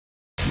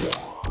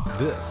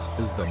This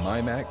is the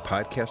MyMac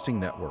Podcasting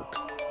Network.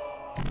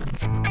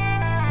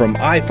 From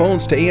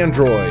iPhones to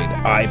Android,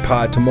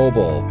 iPod to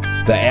mobile,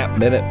 the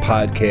AppMinute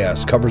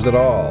Podcast covers it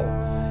all.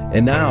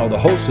 And now, the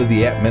host of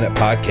the AppMinute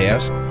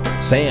Podcast,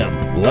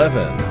 Sam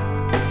Levin.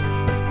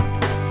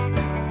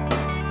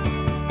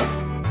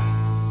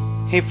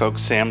 Hey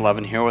folks, Sam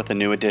Levin here with a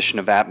new edition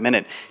of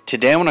AppMinute.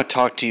 Today I want to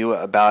talk to you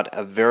about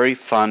a very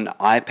fun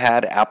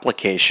iPad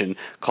application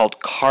called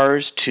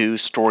Cars 2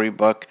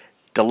 Storybook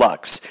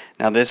Deluxe.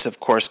 Now this of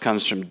course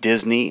comes from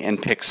Disney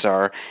and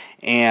Pixar,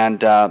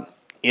 and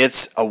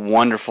it's a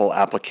wonderful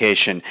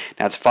application.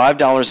 Now it's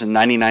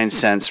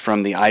 $5.99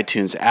 from the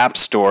iTunes App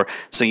Store,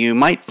 so you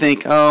might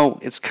think, oh,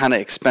 it's kind of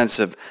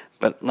expensive.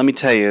 But let me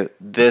tell you,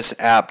 this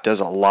app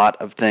does a lot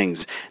of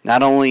things.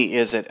 Not only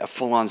is it a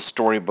full-on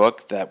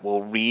storybook that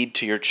will read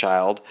to your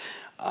child,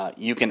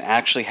 you can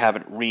actually have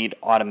it read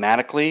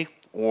automatically,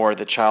 or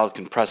the child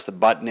can press the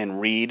button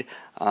and read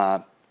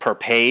per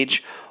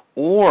page,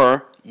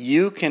 or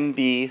you can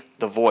be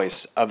the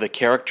voice of the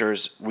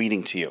characters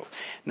reading to you.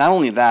 Not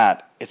only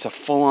that, it's a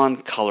full-on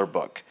color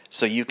book,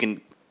 so you can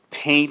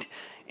paint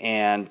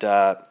and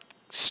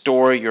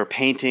store your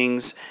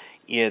paintings.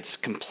 It's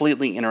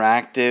completely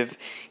interactive.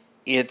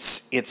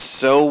 It's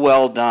so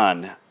well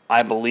done,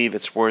 I believe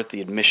it's worth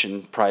the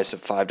admission price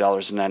of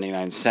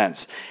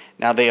 $5.99.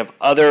 Now they have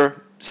other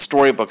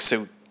storybooks,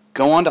 so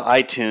go onto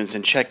iTunes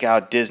and check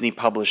out Disney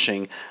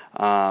Publishing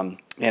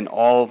and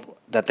all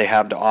that they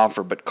have to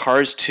offer. But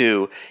Cars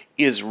 2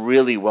 is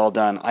really well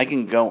done. I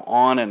can go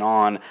on and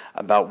on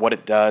about what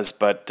it does,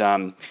 but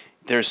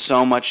there's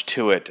so much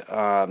to it.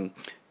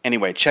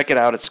 Anyway, check it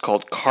out. It's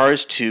called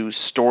Cars 2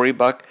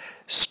 Storybook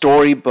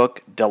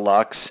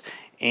Deluxe.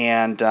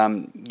 And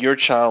your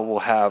child will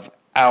have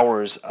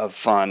hours of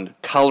fun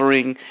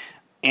coloring,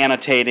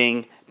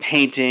 annotating,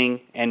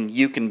 painting, and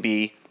you can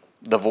be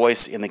the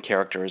voice in the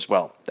character as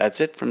well.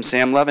 That's it from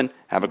Sam Levin.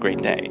 Have a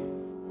great day.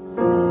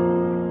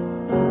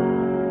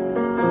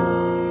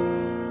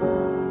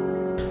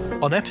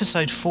 On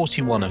episode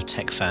 41 of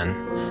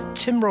TechFan,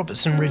 Tim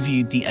Robertson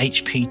reviewed the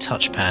HP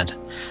touchpad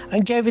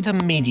and gave it a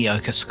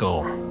mediocre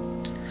score.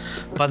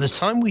 By the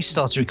time we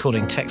started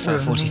recording TechFan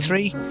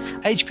 43,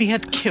 HP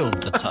had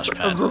killed the touchpad.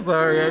 I'm so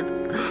sorry.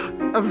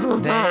 I'm so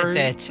sorry.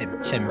 There, Tim,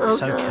 it's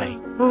okay.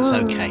 It's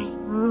okay. I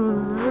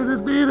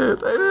didn't mean it.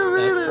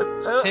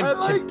 Tim, I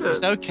liked it.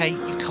 It's okay.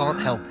 You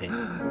can't help it.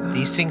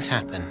 These things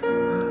happen.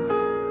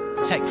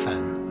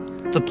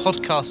 TechFan, the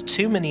podcast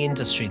too many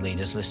industry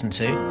leaders listen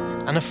to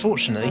and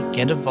unfortunately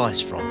get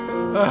advice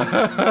from.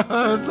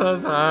 I'm so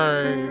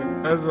sorry.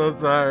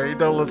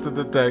 Don't listen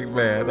to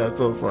TechFan. I'm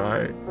so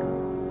sorry.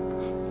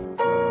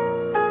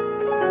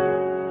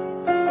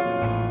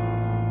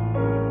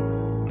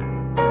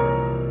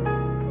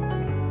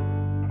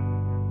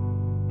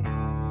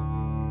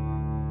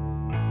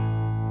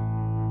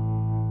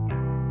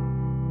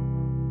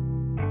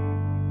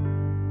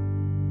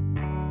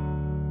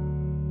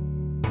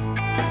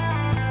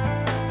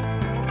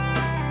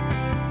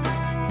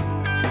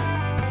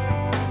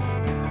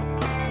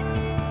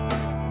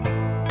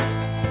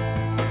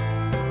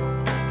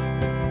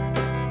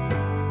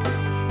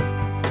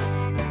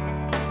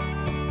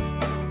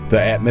 The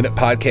AppMinute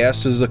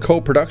Podcast is a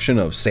co-production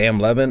of Sam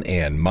Levin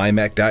and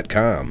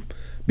MyMac.com.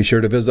 Be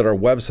sure to visit our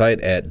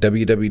website at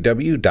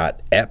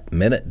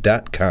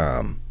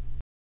www.appminute.com.